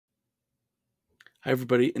Hi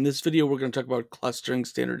everybody, in this video we're going to talk about clustering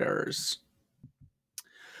standard errors.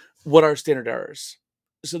 What are standard errors?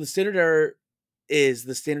 So the standard error is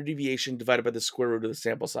the standard deviation divided by the square root of the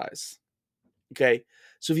sample size. Okay,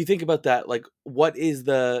 so if you think about that, like what is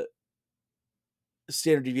the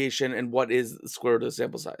standard deviation and what is the square root of the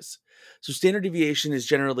sample size? So standard deviation is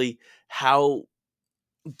generally how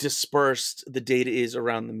dispersed the data is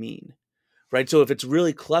around the mean, right? So if it's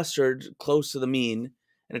really clustered close to the mean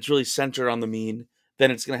and it's really centered on the mean, then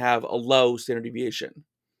it's going to have a low standard deviation.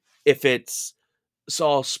 If it's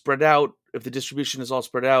all spread out, if the distribution is all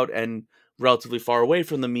spread out and relatively far away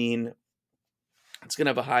from the mean, it's going to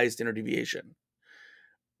have a high standard deviation,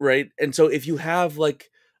 right? And so if you have like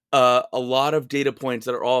a lot of data points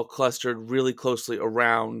that are all clustered really closely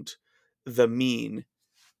around the mean,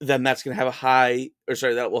 then that's going to have a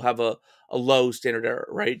that will have a low standard error,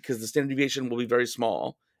 right? Because the standard deviation will be very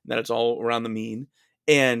small, and that it's all around the mean,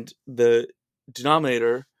 and the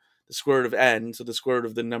denominator, the square root of n, so the square root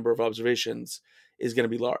of the number of observations, is going to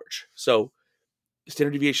be large. So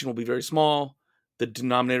standard deviation will be very small, the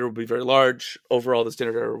denominator will be very large, overall the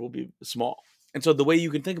standard error will be small. And so the way you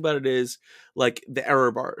can think about it is like the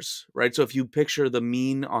error bars, right? So if you picture the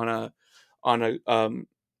mean on a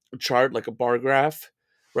chart, like a bar graph,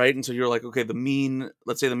 right? And so you're like, okay, the mean,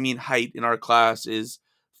 let's say the mean height in our class is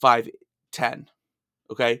 5'10",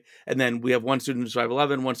 okay? And then we have one student who's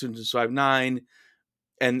 5'11", one student who's 5'9",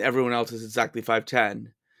 and everyone else is exactly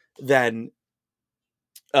 5'10". Then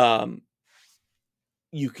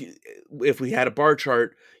you can, if we had a bar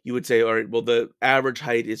chart, you would say, all right, well, the average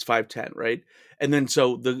height is 5'10", right? And then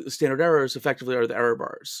so the standard errors effectively are the error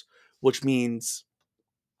bars, which means,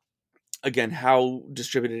 again, how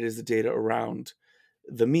distributed is the data around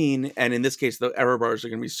the mean. And in this case, the error bars are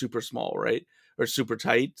going to be super small, right? Or super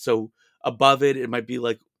tight. So above it, it might be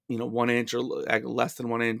like, 1 inch or less than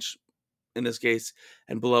 1 inch in this case.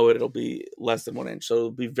 And below it, it'll be less than 1 inch. So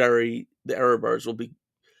it'll be the error bars will be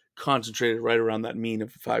concentrated right around that mean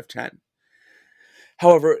of 5'10".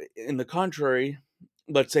 However, in the contrary,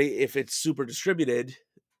 let's say if it's super distributed,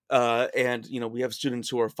 and we have students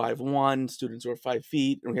who are 5'1", students who are 5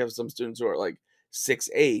 feet, and we have some students who are like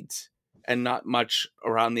 6'8", and not much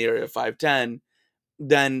around the area of 5'10",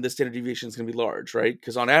 then the standard deviation is going to be large, right?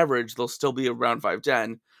 Because on average, they'll still be around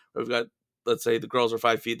 5'10". We've got, let's say, the girls are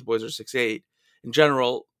 5 feet, the boys are 6'8". In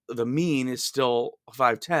general, the mean is still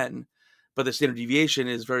 5'10", but the standard deviation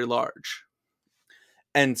is very large.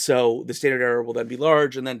 And so the standard error will then be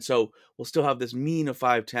large, and then so we'll still have this mean of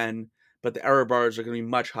 5'10", but the error bars are going to be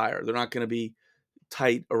much higher. They're not going to be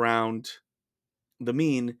tight around the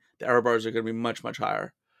mean. The error bars are going to be much, much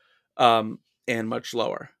higher, and much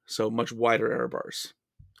lower. So much wider error bars.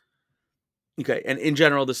 Okay, and in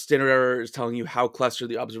general, the standard error is telling you how clustered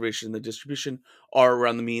the observation and the distribution are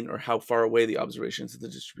around the mean, or how far away the observations and the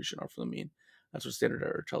distribution are from the mean. That's what standard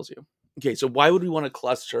error tells you. Okay, so why would we want to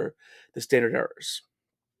cluster the standard errors?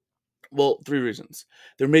 Well, 3 reasons.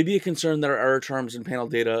 There may be a concern that our error terms and panel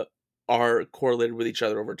data are correlated with each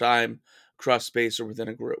other over time, across space, or within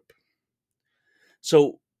a group.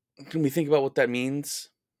 So, can we think about what that means?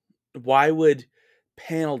 Why would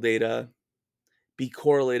panel data be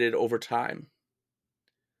correlated over time?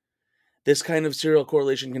 This kind of serial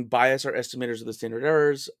correlation can bias our estimators of the standard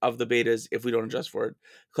errors of the betas if we don't adjust for it.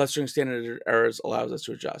 Clustering standard errors allows us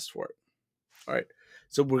to adjust for it. All right.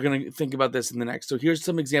 So we're going to think about this in the next. So here's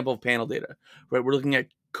some example of panel data, right? We're looking at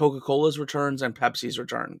Coca-Cola's returns and Pepsi's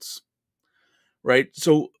returns, right?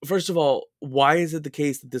 So first of all, why is it the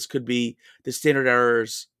case that the standard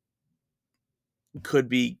errors could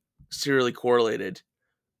be serially correlated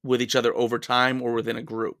with each other over time or within a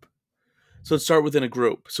group? So let's start within a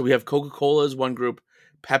group. So we have Coca-Cola as one group,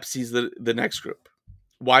 Pepsi's the next group.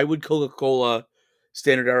 Why would Coca-Cola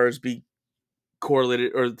standard errors be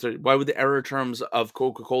correlated, or sorry, why would the error terms of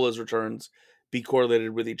Coca-Cola's returns be correlated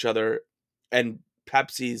with each other, and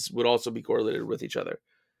Pepsi's would also be correlated with each other,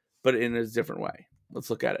 but in a different way? Let's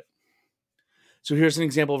look at it. So here's an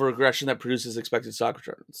example of a regression that produces expected stock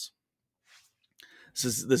returns.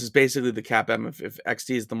 This is basically the CAPM if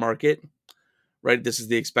XT is the market, right? This is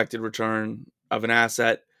the expected return of an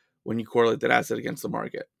asset when you correlate that asset against the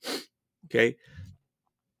market. Okay.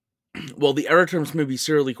 Well, the error terms may be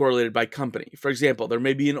serially correlated by company. For example, there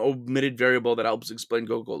may be an omitted variable that helps explain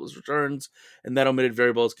Coca-Cola's returns, and that omitted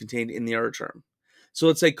variable is contained in the error term. So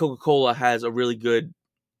let's say Coca-Cola has a really good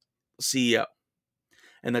CEO,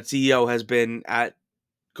 and that CEO has been at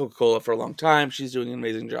Coca-Cola for a long time. She's doing an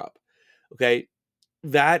amazing job. Okay,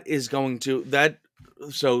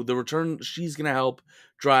 so the return, she's going to help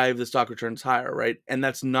drive the stock returns higher, right? And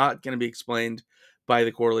that's not going to be explained by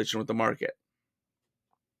the correlation with the market.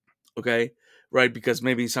 Okay, right? Because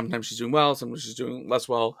maybe sometimes she's doing well, sometimes she's doing less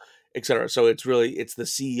well, etc. So it's the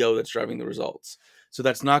CEO that's driving the results. So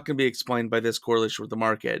that's not going to be explained by this correlation with the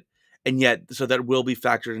market, and yet so that will be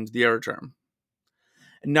factored into the error term.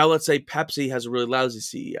 And now let's say Pepsi has a really lousy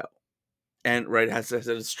CEO, and right has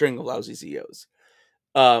a string of lousy CEOs,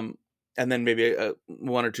 and then maybe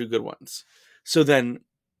one or two good ones. So then,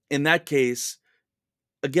 in that case,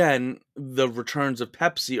 again, the returns of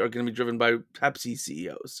Pepsi are going to be driven by Pepsi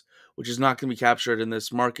CEOs, which is not going to be captured in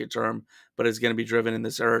this market term, but is going to be driven in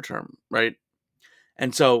this error term, right?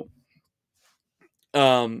 And so,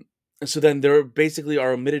 um, so then there basically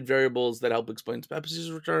are omitted variables that help explain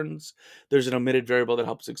Pepsi's returns. There's an omitted variable that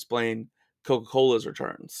helps explain Coca-Cola's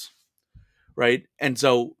returns, right? And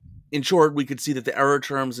so, in short, we could see that the error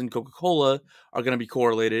terms in Coca-Cola are going to be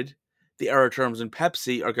correlated. The error terms in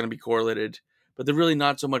Pepsi are going to be correlated, but they're really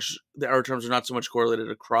not so much, the error terms are not so much correlated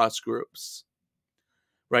across groups,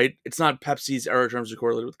 right? It's not Pepsi's error terms are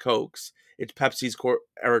correlated with Coke's. It's Pepsi's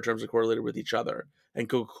error terms are correlated with each other, and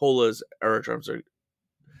Coca-Cola's error terms are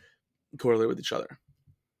correlated with each other.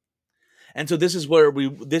 And so this is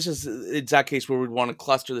the exact case where we'd want to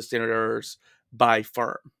cluster the standard errors by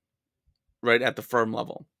firm, right, at the firm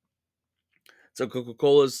level. So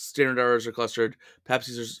Coca-Cola's standard errors are clustered,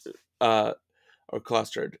 Pepsi's are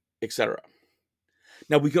clustered, etc.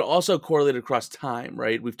 Now we could also correlate across time,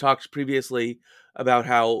 right? We've talked previously about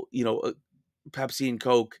how Pepsi and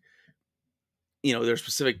Coke, there's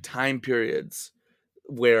specific time periods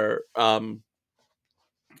where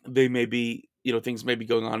they may be, things may be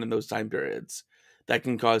going on in those time periods that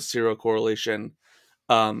can cause serial correlation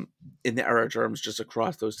in the error terms just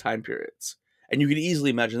across those time periods. And you can easily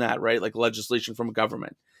imagine that, right? Like legislation from a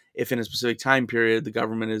government. If in a specific time period the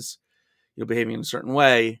government is behaving in a certain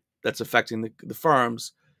way that's affecting the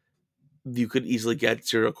firms, you could easily get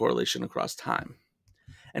serial correlation across time.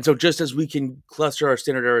 And so just as we can cluster our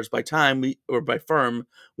standard errors by time or by firm,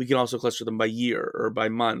 we can also cluster them by year or by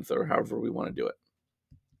month or however we want to do it.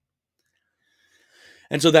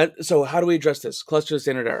 And so how do we address this? Cluster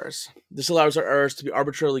standard errors. This allows our errors to be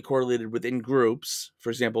arbitrarily correlated within groups, for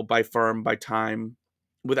example, by firm, by time,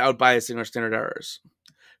 without biasing our standard errors.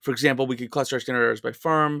 For example, we could cluster our standard errors by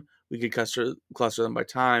firm, we could cluster them by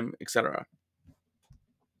time, etc.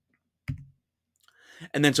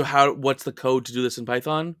 And then what's the code to do this in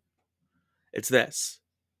Python? It's this.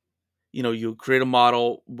 You create a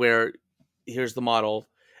model where here's the model,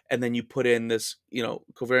 and then you put in this,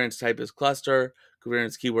 covariance type is cluster,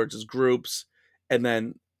 covariance keywords is groups, and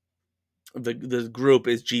then the group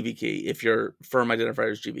is GB key if your firm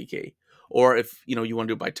identifier is GB key. Or if you want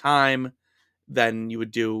to do it by time, then you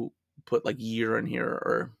would put like year in here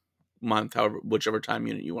or month, whichever time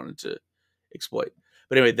unit you wanted to exploit.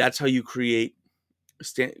 But anyway, that's how you create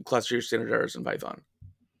cluster your standard errors in Python.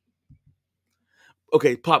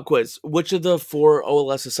 Okay, pop quiz. Which of the 4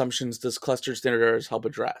 OLS assumptions does cluster standard errors help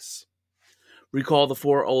address? Recall the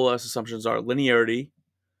 4 OLS assumptions are linearity,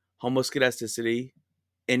 homoscedasticity,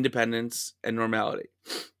 independence, and normality.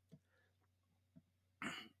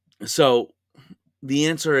 So the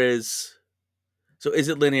answer is, is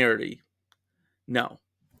it linearity? No,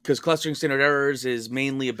 because clustering standard errors is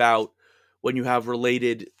mainly about when you have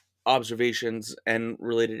related observations and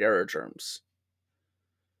related error terms,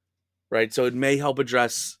 right? So it may help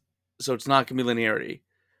address, so it's not going to be linearity.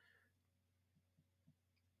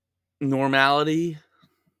 Normality,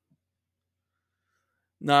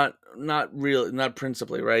 not really, not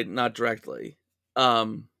principally, right? Not directly.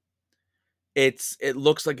 It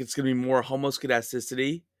looks like it's going to be more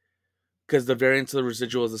homoscedasticity because the variance of the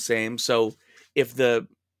residual is the same. So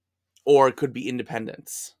or it could be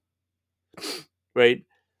independence, right?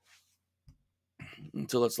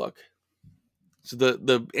 So let's look. So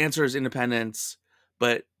the answer is independence,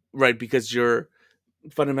 but right, because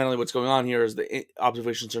fundamentally what's going on here is the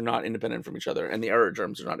observations are not independent from each other and the error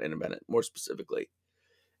terms are not independent, more specifically.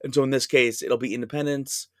 And so in this case, it'll be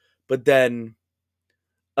independence, but then,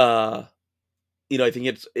 I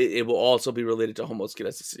think it will also be related to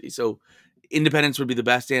homoscedasticity. So independence would be the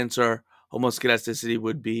best answer. Homoscedasticity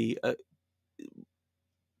would be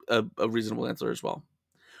a reasonable answer as well.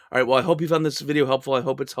 All right. Well, I hope you found this video helpful. I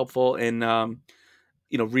hope it's helpful in,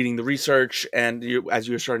 reading the research and as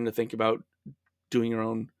you're starting to think about doing your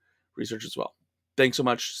own research as well. Thanks so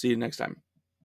much. See you next time.